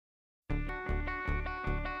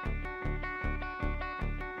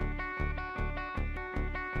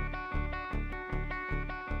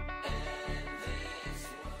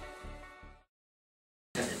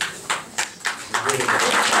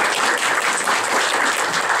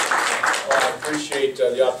appreciate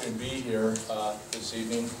the opportunity to be here this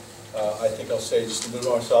evening. I think I'll say just a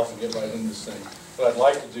little about myself and get right into this thing. What I'd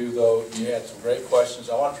like to do, though, you had some great questions.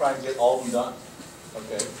 I want to try and get all of them done.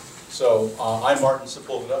 Okay. So I'm Martin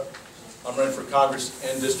Sepulveda. I'm running for Congress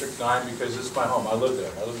in District 9 because it's my home. I live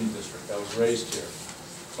there. I live in the district. I was raised here.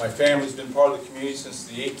 My family's been part of the community since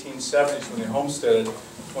the 1870s when they homesteaded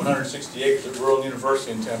 160 acres at Rural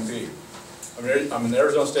University in Tempe. I'm an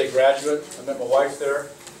Arizona State graduate. I met my wife there.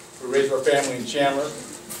 We raised our family in Chandler.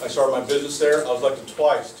 I started my business there. I was elected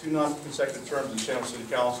twice, 2 non-consecutive terms in Chandler City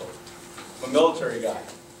Council. I'm a military guy.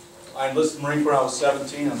 I enlisted in the Marine Corps when I was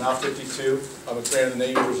 17. I'm now 52. I'm a trainer in the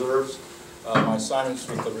Navy Reserves. My assignment's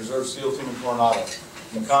with the Reserve SEAL Team in Coronado.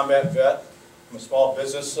 I'm a combat vet. I'm a small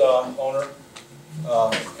business owner.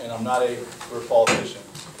 And I'm not a career politician.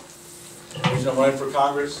 The reason I'm running for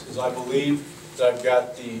Congress is I believe that I've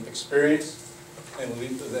got the experience and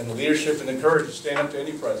the leadership and the courage to stand up to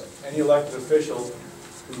any president, any elected official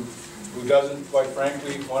who doesn't, quite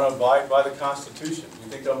frankly, want to abide by the Constitution. You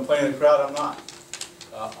think I'm playing the crowd? I'm not.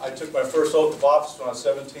 I took my first oath of office when I was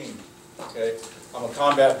 17. Okay? I'm a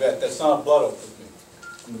combat vet. That's not a blood oath with me.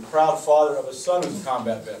 I'm the proud father of a son who's a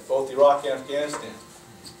combat vet, both Iraq and Afghanistan.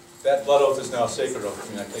 That blood oath is now a sacred oath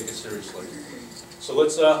to me. I take it seriously. So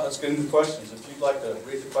let's get into the questions. If you'd like to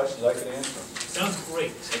read the questions, I can answer them. Sounds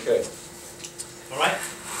great. Okay. All right.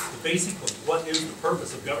 The basic one. What is the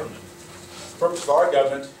purpose of government? The purpose of our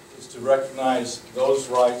government is to recognize those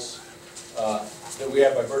rights that we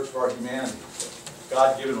have by virtue of our humanity,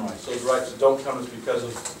 God-given rights. Those rights that don't come just because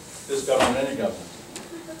of this government or any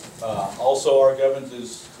government. Also, our government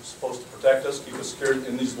is supposed to protect us, keep us secure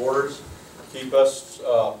in these borders, keep us,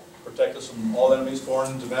 protect us from all enemies,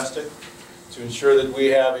 foreign and domestic, to ensure that we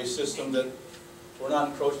have a system that we're not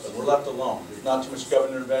encroached on, we're left alone. There's not too much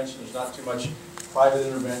government intervention, there's not too much private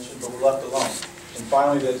intervention, but we're left alone. And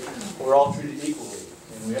finally, that we're all treated equally,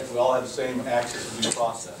 and we all have the same access to due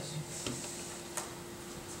process.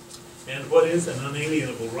 And what is an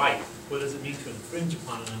unalienable right? What does it mean to infringe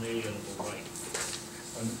upon an unalienable right?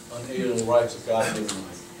 Unalienable rights of God-given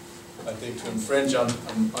right. I think to infringe on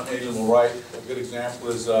an unalienable right, a good example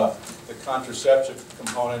is the contraception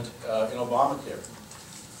component in Obamacare.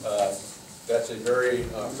 That's a very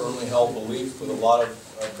firmly held belief with a lot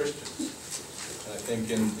of Christians. And I think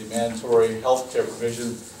in the mandatory health care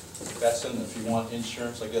provision, that's in, if you want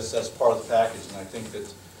insurance, I guess that's part of the package. And I think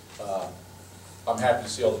that I'm happy to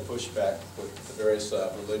see all the pushback with the various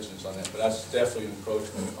religions on that. But that's definitely an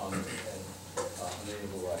encroachment on an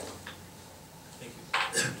unalienable right. Thank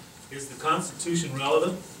you. Is the Constitution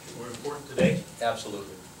relevant or important today?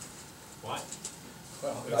 Absolutely. Why?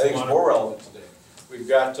 Well, I think it's more relevant today. We've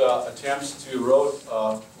got attempts to erode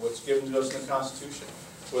what's given to us in the Constitution.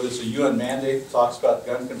 Whether it's a UN mandate that talks about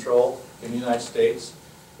gun control in the United States,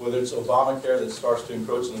 whether it's Obamacare that starts to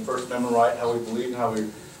encroach on the First Amendment right, how we believe and how we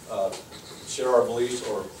share our beliefs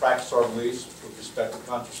or practice our beliefs with respect to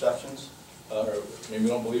contraceptions. Or maybe we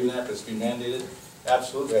don't believe in that, but it's been mandated.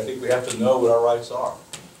 Absolutely. I think we have to know what our rights are.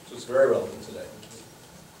 So it's very relevant today.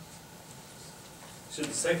 Should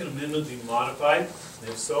the Second Amendment be modified? And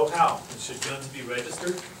if so, how? And should guns be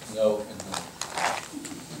registered? No and no.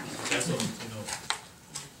 That's what you know.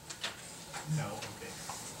 No, okay.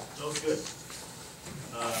 No, good.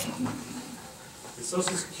 Is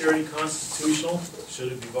Social Security constitutional?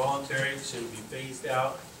 Should it be voluntary? Should it be phased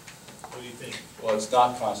out? What do you think? Well, it's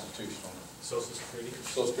not constitutional. Social Security?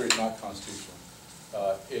 Social Security is not constitutional.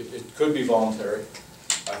 It could be voluntary.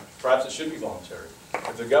 Perhaps it should be voluntary.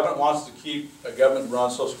 If the government wants to keep a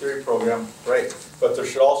government-run Social Security program, great. But there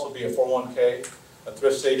should also be a 401k, a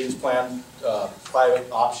thrift savings plan, private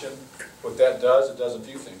option. What that does, it does a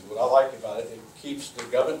few things. What I like about it, it keeps the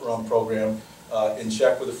government-run program in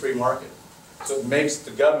check with the free market. So it makes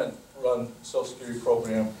the government-run Social Security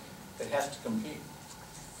program, it has to compete.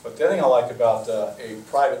 But the other thing I like about a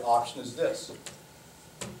private option is this.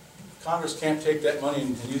 Congress can't take that money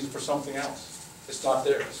and use it for something else. It's not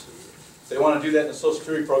theirs. If they want to do that in the Social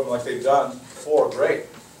Security program like they've done before, great.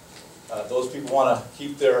 Those people want to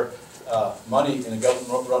keep their money in a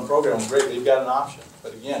government-run program, great, they've got an option.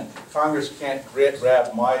 But again, Congress can't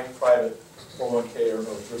grab my private 401k or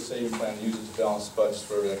thrift savings plan and use it to balance budgets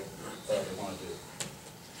for whatever they want to do.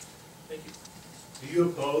 Thank you. Do you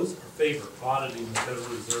oppose or favor auditing the Federal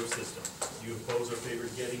Reserve System? Do you oppose or favor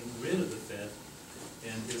getting rid of the Fed?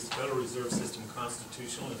 And is the Federal Reserve System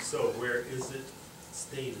constitutional? If so, where is it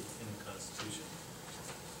stated in the Constitution?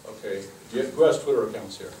 Okay. Who has Twitter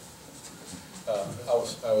accounts here?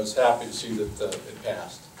 I was happy to see that it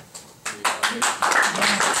passed.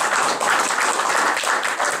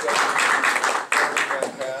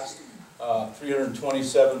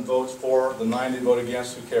 327 votes for, the 90 vote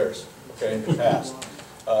against, who cares? Okay, it passed.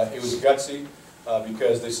 It was gutsy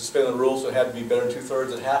because they suspended the rules, so it had to be better than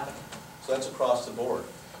 2/3 that happened. So that's across the board.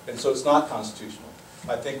 And so it's not constitutional.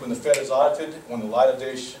 I think when the Fed is audited, when the light of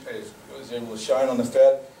day is able to shine on the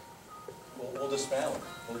Fed, we'll dismantle it.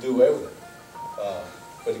 We'll do away with it.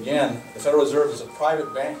 But again, the Federal Reserve is a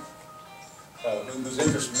private bank whose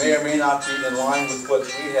interests may or may not be in line with what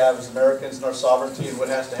we have as Americans and our sovereignty and what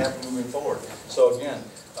has to happen moving forward. So again,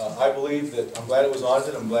 I believe that I'm glad it was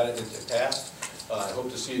audited. I'm glad it passed. I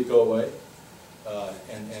hope to see it go away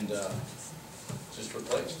and just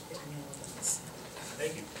replaced.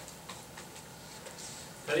 Thank you.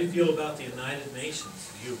 How do you feel about the United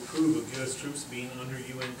Nations? Do you approve of U.S. troops being under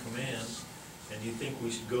UN command? And do you think we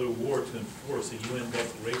should go to war to enforce a UN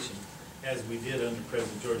declaration as we did under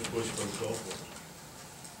President George Bush for the Gulf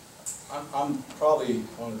War? I'm probably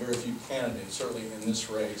one of the very few candidates, certainly in this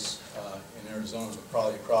race in Arizona, but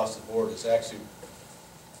probably across the board, has actually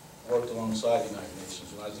worked alongside the United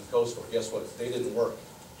Nations. When I was in Coast Guard, guess what? They didn't work.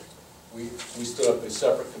 We stood up a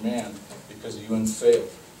separate command because the UN failed.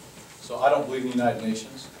 So I don't believe in the United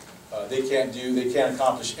Nations. They can't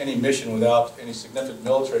accomplish any mission without any significant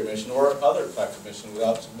military mission or other type of mission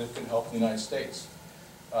without significant help from the United States.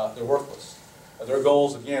 They're worthless. Their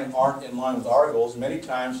goals, again, aren't in line with our goals. Many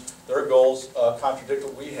times, their goals contradict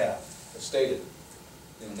what we have stated.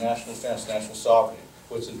 National defense, national sovereignty,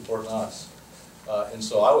 what's important to us. And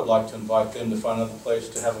so I would like to invite them to find another place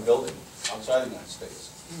to have a building outside the United States.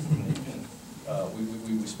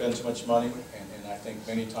 We spend too much money, and I think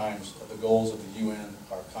many times the goals of the UN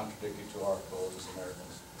are contradictory to our goals as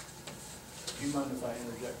Americans. Do you mind if I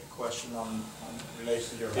interject a question on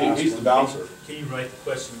relation to your last He's the one? bouncer. Can you write the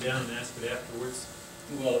question down and ask it afterwards?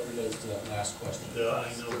 Well, it relates to that last question.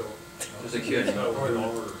 I know. There's a Q&A.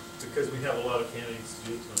 Because we have a lot of candidates to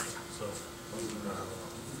do it tonight, so.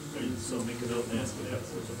 So make a note and ask it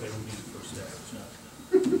afterwards, okay, we need the first action.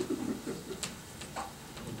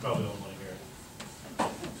 We probably don't want to hear it.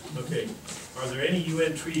 Okay, are there any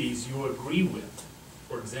UN treaties you agree with?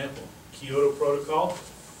 For example, Kyoto Protocol,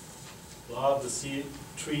 Law of the Sea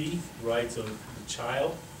Treaty, Rights of the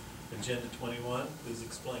Child, Agenda 21, please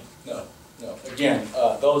explain. No. Again,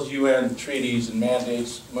 those UN treaties and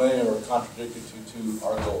mandates, many are contradictory to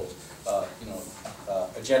our goals.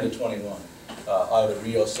 Agenda 21, out of the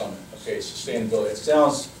Rio Summit. Okay, sustainability. It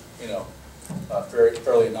sounds,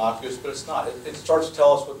 fairly innocuous, but it's not. It starts to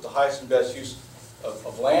tell us what the highest and best use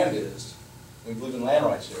of land is. We believe in land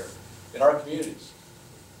rights here in our communities.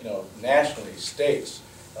 Nationally, states,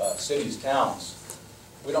 cities, towns.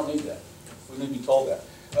 We don't need that. We need to be told that.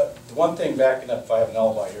 The one thing, backing up, if I have an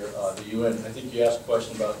alibi here, the UN, I think you asked a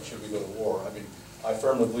question about should we go to war. I mean, I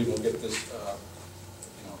firmly believe we'll get this,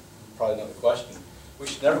 probably another question. We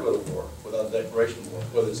should never go to war without a declaration of war,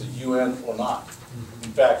 whether it's a UN or not.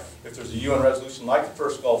 In fact, if there's a UN resolution like the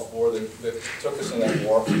first Gulf War that took us in that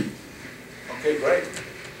war, okay, great.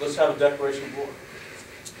 Let's have a declaration of war.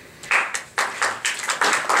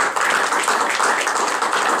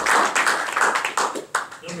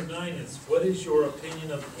 Number 9 is, what is your opinion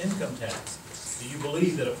of income tax? Do you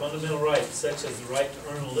believe that a fundamental right, such as the right to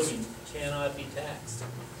earn a living, cannot be taxed?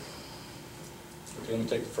 Okay, let me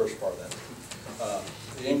take the first part of that.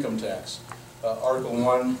 The income tax. Article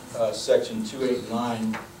 1, Section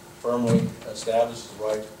 289 firmly establishes the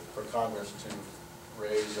right for Congress to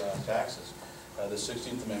raise taxes. The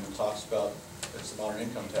 16th Amendment talks about it's the modern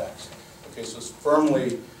income tax. Okay, so it's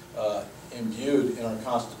firmly imbued in our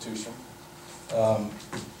Constitution.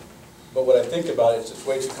 But what I think about it is it's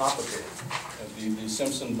way too complicated. The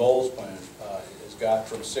Simpson-Bowles plan has got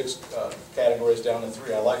from 6 categories down to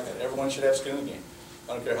 3. I like that. Everyone should have skin in the game.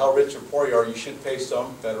 I don't care how rich or poor you are, you should pay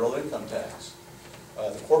some federal income tax.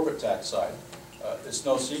 The corporate tax side, it's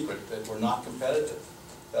no secret that we're not competitive.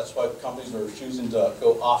 That's why companies are choosing to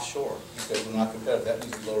go offshore, because we're not competitive. That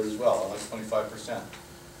needs to be lowered as well, like 25%.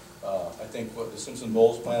 I think what the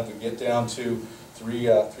Simpson-Bowles plan, if we get down to three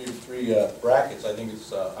brackets, I think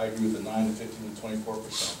it's, I agree with the 9 to 15 to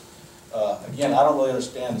 24%. Again, I don't really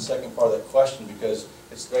understand the second part of that question because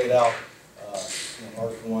it's laid out in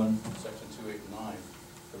Article 1, Section 289,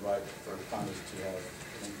 the right for Congress to have an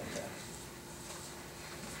income tax.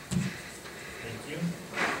 Thank you.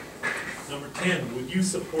 Number 10, would you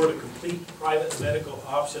support a complete private medical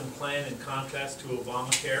option plan in contrast to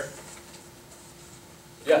Obamacare?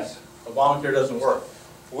 Yes, Obamacare doesn't work.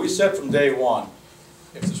 We said from day one,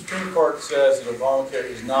 if the Supreme Court says that Obamacare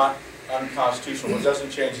is not unconstitutional, what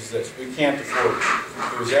doesn't change is this: we can't afford it.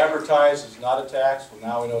 It was advertised as not a tax. Well,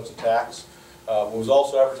 now we know it's a tax. What was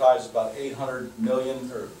also advertised is about $800 million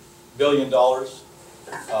or $1 billion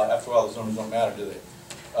After a while, those numbers don't matter, do they?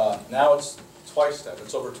 Now it's twice that.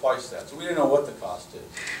 It's over twice that. So we didn't know what the cost is.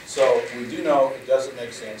 So we do know it doesn't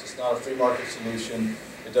make sense. It's not a free market solution.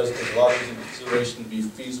 It doesn't take a lot of things into consideration to be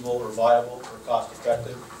feasible or viable or cost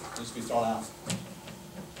effective. It needs to be thrown out.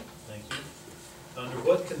 Thank you. Under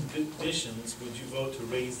what conditions would you vote to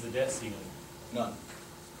raise the debt ceiling? None.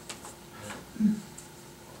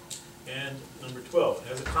 And number 12,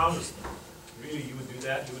 as a congressman, really you would do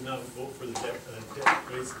that? You would not vote for the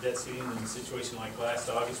raise the debt ceiling in a situation like last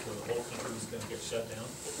August where the whole country was going to get shut down?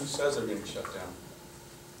 Who says they're getting shut down?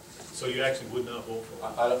 So you actually would not vote for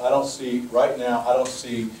it? I don't see, right now, I don't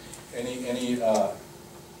see any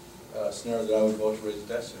scenario that I would vote to raise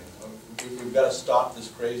the debt ceiling. We've got to stop this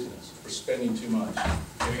craziness. We're spending too much.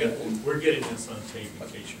 We're getting this on tape in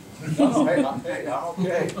case you... No, hey, I'm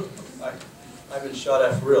okay. I've been shot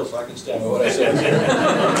at for real, so I can stand by what I said.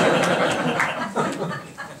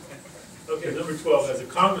 Okay, number 12, as a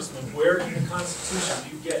congressman, where in the Constitution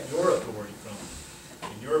do you get your authority from?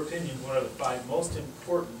 In your opinion, what are the 5 most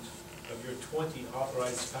important of your 20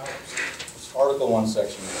 authorized powers? It's Article 1,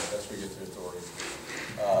 Section 8. That's where you get the authority.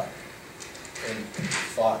 And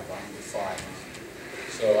 5, I'm going to get 5.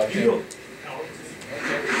 So I think...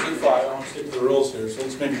 Okay, let's do 5. I want to stick to the rules here, so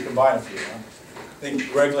let's maybe combine a few. Huh? I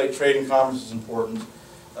think regulate trade and commerce is important.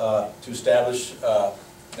 To establish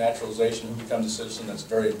naturalization, who becomes a citizen, that's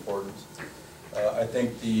very important. I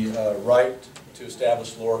think the right to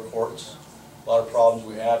establish lower courts. A lot of problems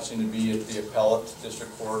we have seem to be at the appellate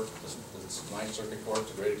district court. This Ninth Circuit Court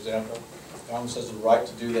is a great example. Congress has the right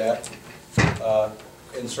to do that.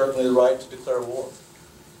 And certainly the right to declare war.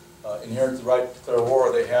 Inherent to the right to declare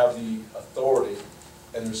war, they have the authority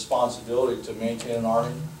and the responsibility to maintain an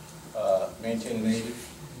army, maintain a navy,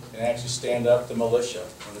 and actually stand up to militia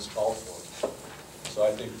when it's called for. So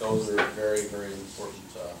I think those are very, very important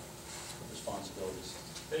responsibilities.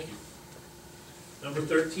 Thank you. Number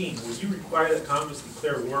 13, will you require that Congress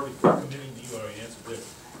declare war before committing, you already answered this,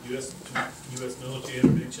 U.S. military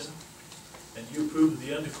intervention? And you approve of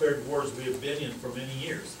the undeclared wars we have been in for many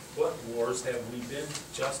years. What wars have we been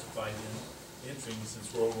justified in entering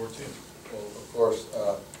since World War II? Well, of course,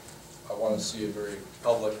 I want to see a very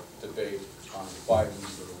public debate on why we need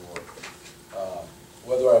to go to war.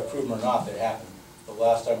 Whether I approve them or not, they happen. The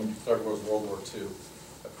last time we declared war was World War II.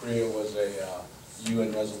 Korea was a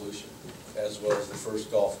UN resolution, as well as the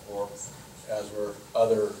first Gulf War, as were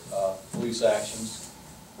other police actions.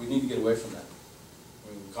 We need to get away from that.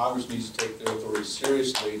 I mean, Congress needs to take their authority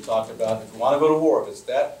seriously and talk about, if we want to go to war, if it's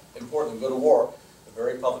that important to go to war, a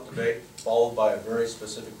very public debate followed by a very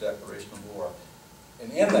specific declaration of war.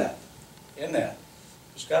 And in that,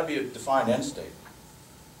 there's got to be a defined end state.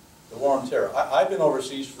 The war on terror. I've been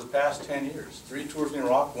overseas for the past 10 years. 3 tours in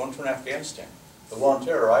Iraq, 1 tour in Afghanistan. The war on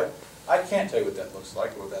terror, I can't tell you what that looks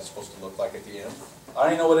like or what that's supposed to look like at the end. I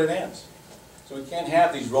don't even know what it ends. So we can't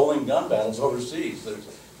have these rolling gun battles overseas.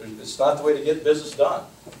 It's not the way to get business done.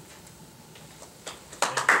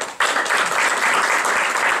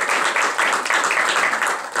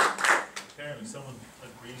 Apparently someone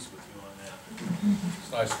agrees with you on that.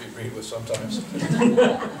 It's nice to be agreed with sometimes.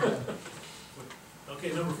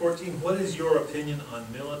 Okay, number 14, what is your opinion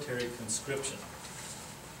on military conscription?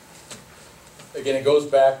 Again, it goes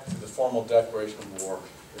back to the formal declaration of war.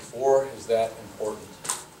 If war is that important,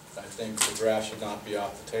 I think the draft should not be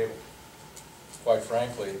off the table. Quite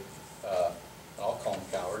frankly, I'll call them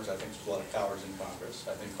cowards. I think there's a lot of cowards in Congress.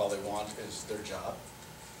 I think all they want is their job.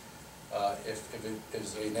 If it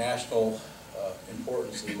is a national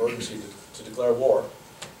importance and emergency to declare war,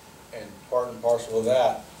 and part and parcel of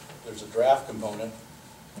that, there's a draft component,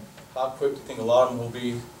 how quick do you think a lot of them will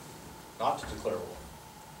be not to declare war?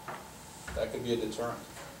 That could be a deterrent.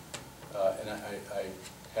 And I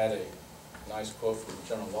had a nice quote from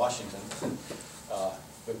General Washington,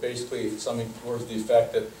 but basically it's something towards the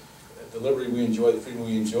effect that the liberty we enjoy, the freedom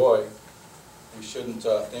we enjoy, we shouldn't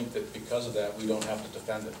think that because of that we don't have to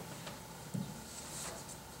defend it.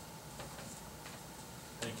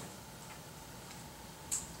 Thank you.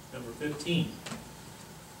 Number 15.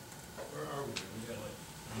 Where are we? We got like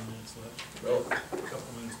 9 minutes left. Well, A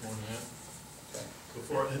couple minutes more than that. okay.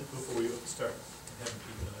 Before we start having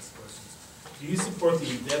people ask questions. Do you support the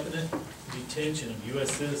indefinite detention of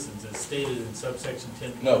U.S. citizens as stated in subsection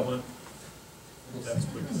 10.1? No. That's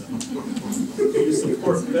quick enough. Do you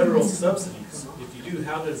support federal subsidies? If you do,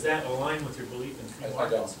 how does that align with your belief in free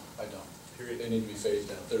markets? I don't. Period. They need to be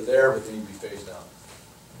phased out. They're there, but they need to be phased out.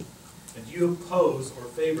 And do you oppose or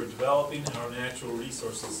favor developing our natural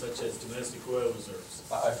resources such as domestic oil reserves?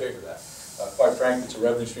 I favor that. Quite frankly, it's a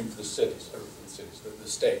revenue stream for the cities, or for the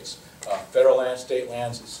states. Federal lands, state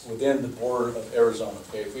lands, it's within the border of Arizona.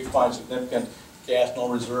 Okay, if we find significant gas and oil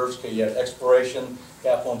reserves, okay, you have exploration,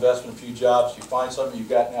 capital investment, a few jobs. You find something, you've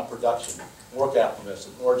got now production, more capital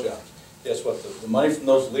investment, more jobs. Guess what? The money from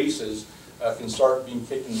those leases can start being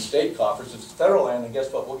kicked in the state coffers. If it's federal land, then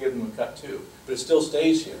guess what? We'll give them a cut too. But it still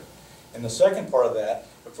stays here. And the second part of that,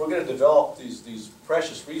 if we're going to develop these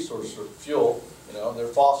precious resources for fuel, you know, they're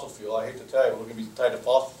fossil fuel. I hate to tell you, we're going to be tied to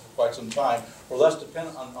fossil for quite some time. We're less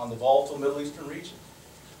dependent on the volatile Middle Eastern region.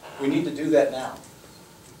 We need to do that now.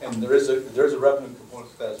 And there's a revenue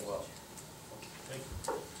component to that as well. Thank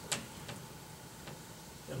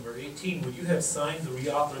you. Number 18, would you have signed the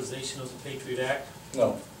reauthorization of the Patriot Act?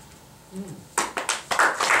 No.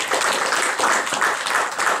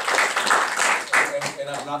 And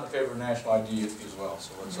I'm not in favor of national ID as well,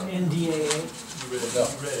 so let's... NDAA. You read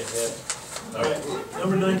ahead. All right.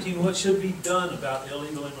 Number 19, what should be done about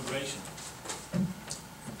illegal immigration?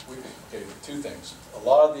 Okay, two things. A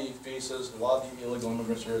lot of the visas, a lot of the illegal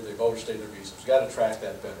immigrants here, they've overstayed their visas. We've got to track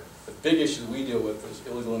that better. The big issue that we deal with is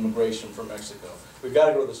illegal immigration from Mexico. We've got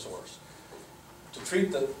to go to the source. To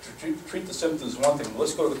treat the symptoms is one thing, but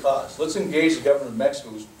let's go to the cause. Let's engage the government of Mexico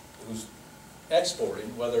who's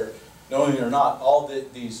exporting, whether knowingly or not, all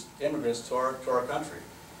these immigrants to our country.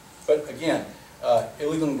 But again,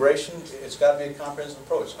 illegal immigration, it's got to be a comprehensive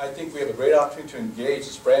approach. I think we have a great opportunity to engage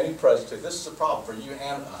this brand new president. This is a problem for you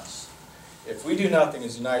and us. If we do nothing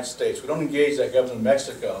as the United States, we don't engage that government of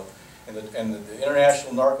Mexico and the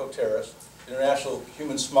international narco-terrorists, international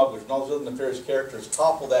human smugglers, and all those other nefarious characters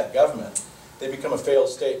topple that government, they become a failed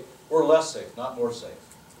state. We're less safe, not more safe.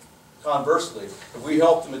 Conversely, if we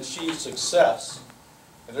help them achieve success,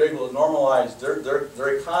 and they're able to normalize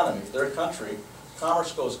their economy, their country,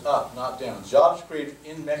 commerce goes up, not down. Jobs created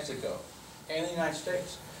in Mexico and the United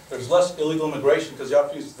States. There's less illegal immigration because the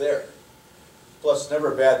opportunity is there. Plus, it's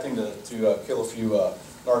never a bad thing to kill a few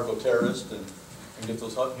narco-terrorists and get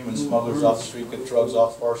those human smugglers off the street, get drugs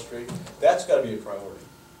off our street. That's got to be a priority.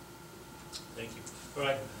 Thank you. All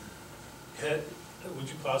right. Would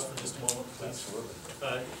you pause for just a moment, please? Absolutely.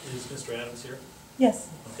 Is Mr. Adams here? Yes.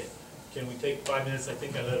 Okay. Can we take 5 minutes? I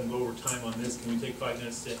think I let him go over time on this. Can we take 5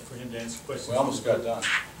 minutes for him to answer questions? We almost got done.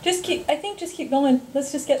 Just keep going.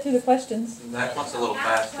 Let's just get through the questions. That one's a little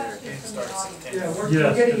faster. Yeah, we're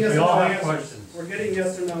Yes, getting yes we or all no have answers. questions. We're getting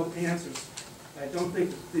yes or no answers. I don't think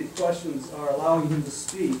that the questions are allowing him to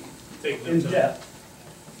speak Take in them time.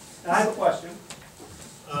 depth. I have a question.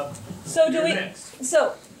 So do You're we? next.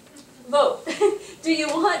 So, vote. Do you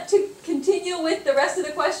want to continue with the rest of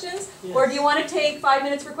the questions? Or do you want to take 5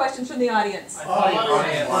 minutes for questions from the audience?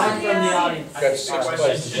 Audience. From the audience. Got 6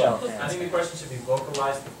 questions. I think the question should be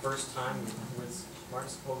vocalized the first time with Martin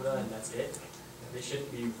Sepulveda, and that's it. They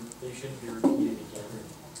shouldn't be repeated again.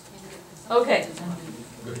 Okay.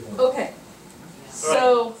 Okay.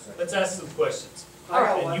 So, Let's ask some questions. I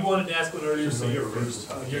got And one. you wanted to ask one earlier, so you're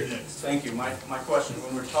first. You're next. Thank you. My question,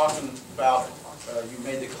 when we're talking about, you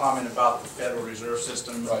made the comment about the Federal Reserve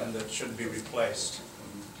System Right. and that it should be replaced.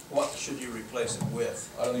 What should you replace it with?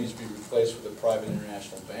 I don't think it should be replaced with a private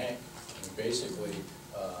international bank. I mean, basically,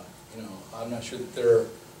 you know, I'm not sure that their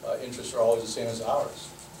interests are always the same as ours.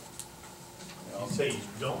 You know, You say you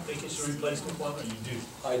don't think it should be replaced with one, or you do?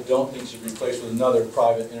 I don't think it should be replaced with another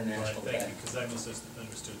private All right, international thank you, bank. because I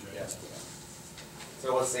misunderstood your Yes. answer.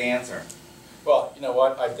 So what's the answer? Well, you know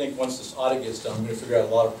what, I think once this audit gets done, we're going to figure out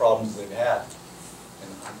a lot of problems they've had. And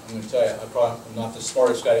I'm going to tell you, I'm not the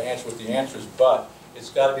smartest guy to answer what the answer is, but it's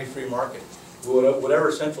got to be free market.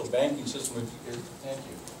 Whatever central banking system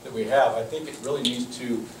that we have, I think it really needs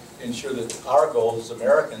to ensure that our goals as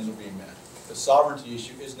Americans are being met. The sovereignty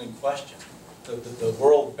issue isn't in question. The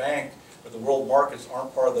World Bank or the world markets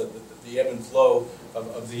aren't part of the ebb and flow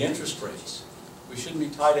of the interest rates. We shouldn't be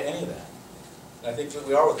tied to any of that. And I think that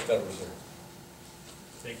we are with the Federal Reserve.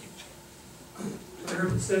 Thank you. I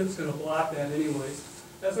heard the Senate's going to block that anyways.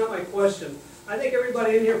 That's not my question. I think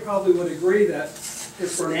everybody in here probably would agree that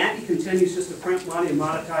if Bernanke continues just to print money and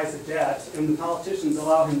monetize the debt, and the politicians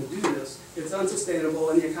allow him to do this, it's unsustainable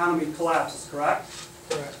and the economy collapses, correct?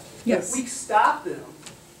 Correct. Yes. If we stop them,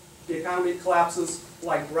 the economy collapses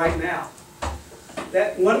like right now.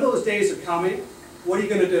 That one of those days are coming. What are you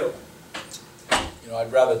going to do? You know,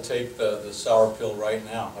 I'd rather take the sour pill right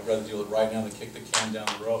now. I'd rather deal with it right now than kick the can down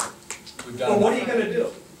the road. We've done Well, what are enough. you going to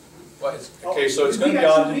do? Well, okay, so it's going to be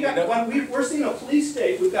on. We're seeing a police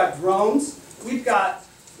state. We've got drones. We've got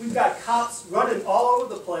cops running all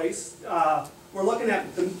over the place. We're looking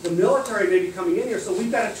at the military maybe coming in here. So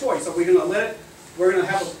we've got a choice. Are we going to let it? We're going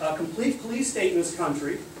to have a complete police state in this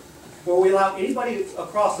country, where we allow anybody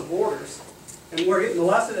across the borders, and we're getting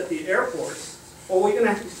molested at the airports, or are we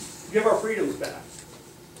gonna have to give our freedoms back?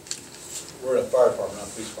 We're in a fire department, not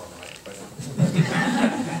a police department, right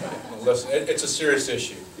now. Listen, it's a serious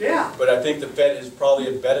issue. Yeah. But I think the Fed has probably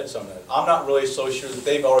embedded some of that. I'm not really so sure that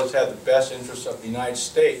they've always had the best interests of the United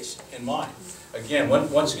States in mind. Again,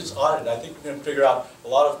 once it gets audited, I think we're going to figure out a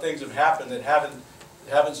lot of things have happened that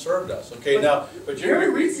haven't served us. Okay, but Jerry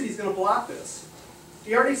Reed said he's gonna block this.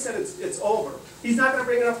 He already said it's over. He's not gonna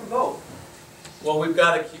bring it up for vote. well, we've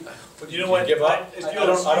got to keep. You know what? Give up? If I you'll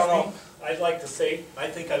don't excuse know. me, I'd like to say, I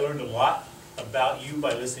think I learned a lot about you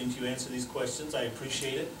by listening to you answer these questions. I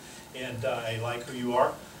appreciate it, and I like who you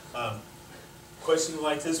are. Questions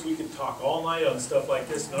like this, we could talk all night on stuff like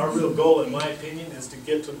this, and our real goal, in my opinion, is to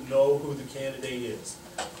get to know who the candidate is.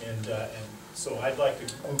 And so I'd like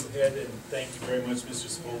to move ahead and thank you very much, Mr.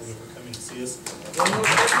 Sepulveda, for coming to see us.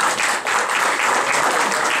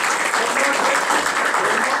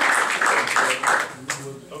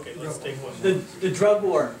 Okay, let's take one more. The drug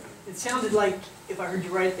war. It sounded like, if I heard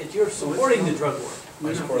you right, that you're supporting the drug war.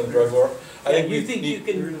 I'm supporting the drug war. I think You think you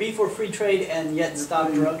can be for free trade and yet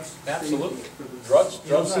stop drugs? Absolutely. Drugs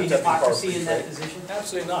You don't not see have to be part of hypocrisy free in that trade. position?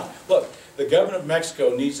 Absolutely not. Look, the government of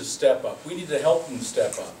Mexico needs to step up. We need to help them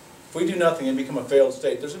step up. If we do nothing and become a failed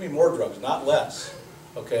state, there's going to be more drugs, not less.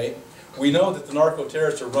 Okay? We know that the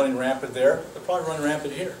narco-terrorists are running rampant there. They're probably running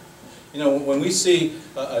rampant here. You know, when we see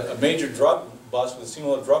a major drug bust with a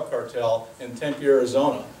single drug cartel in Tempe,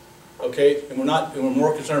 Arizona, okay, and we're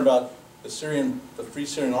more concerned about the Free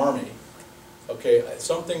Syrian Army, okay,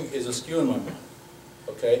 something is askew in my mind,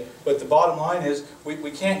 okay? But the bottom line is,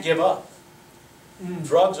 we can't give up.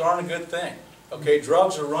 Drugs aren't a good thing, okay?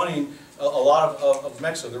 Drugs are running a lot of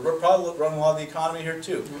Mexico. They're probably running a lot of the economy here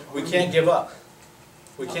too. We can't give up.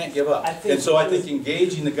 We can't give up. And so I think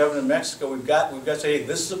engaging the government of Mexico, we've got to say, hey,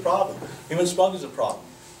 this is a problem. Human smuggling is a problem.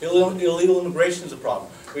 Illegal immigration is a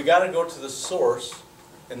problem. We've got to go to the source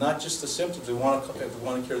and not just the symptoms if we want to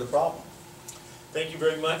cure the problem. Thank you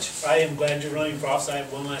very much. I am glad you're running for office. I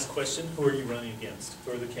have one last question. Who are you running against?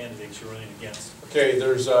 Who are the candidates you're running against? Okay,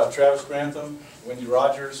 there's Travis Grantham, Wendy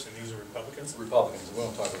Rogers. And these are Republicans? Republicans. We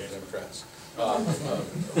won't talk about Democrats.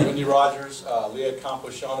 Wendy Rogers, Leah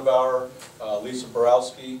Campos-Schonebauer, Lisa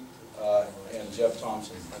Borowsky, and Jeff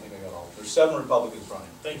Thompson. I think I got all. There's 7 Republicans running.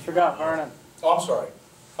 Thank you. Forgot Vernon. Oh, I'm sorry.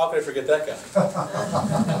 How could I forget that guy?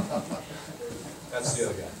 That's the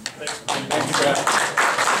other guy. Thanks. Thank you for having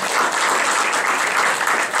me.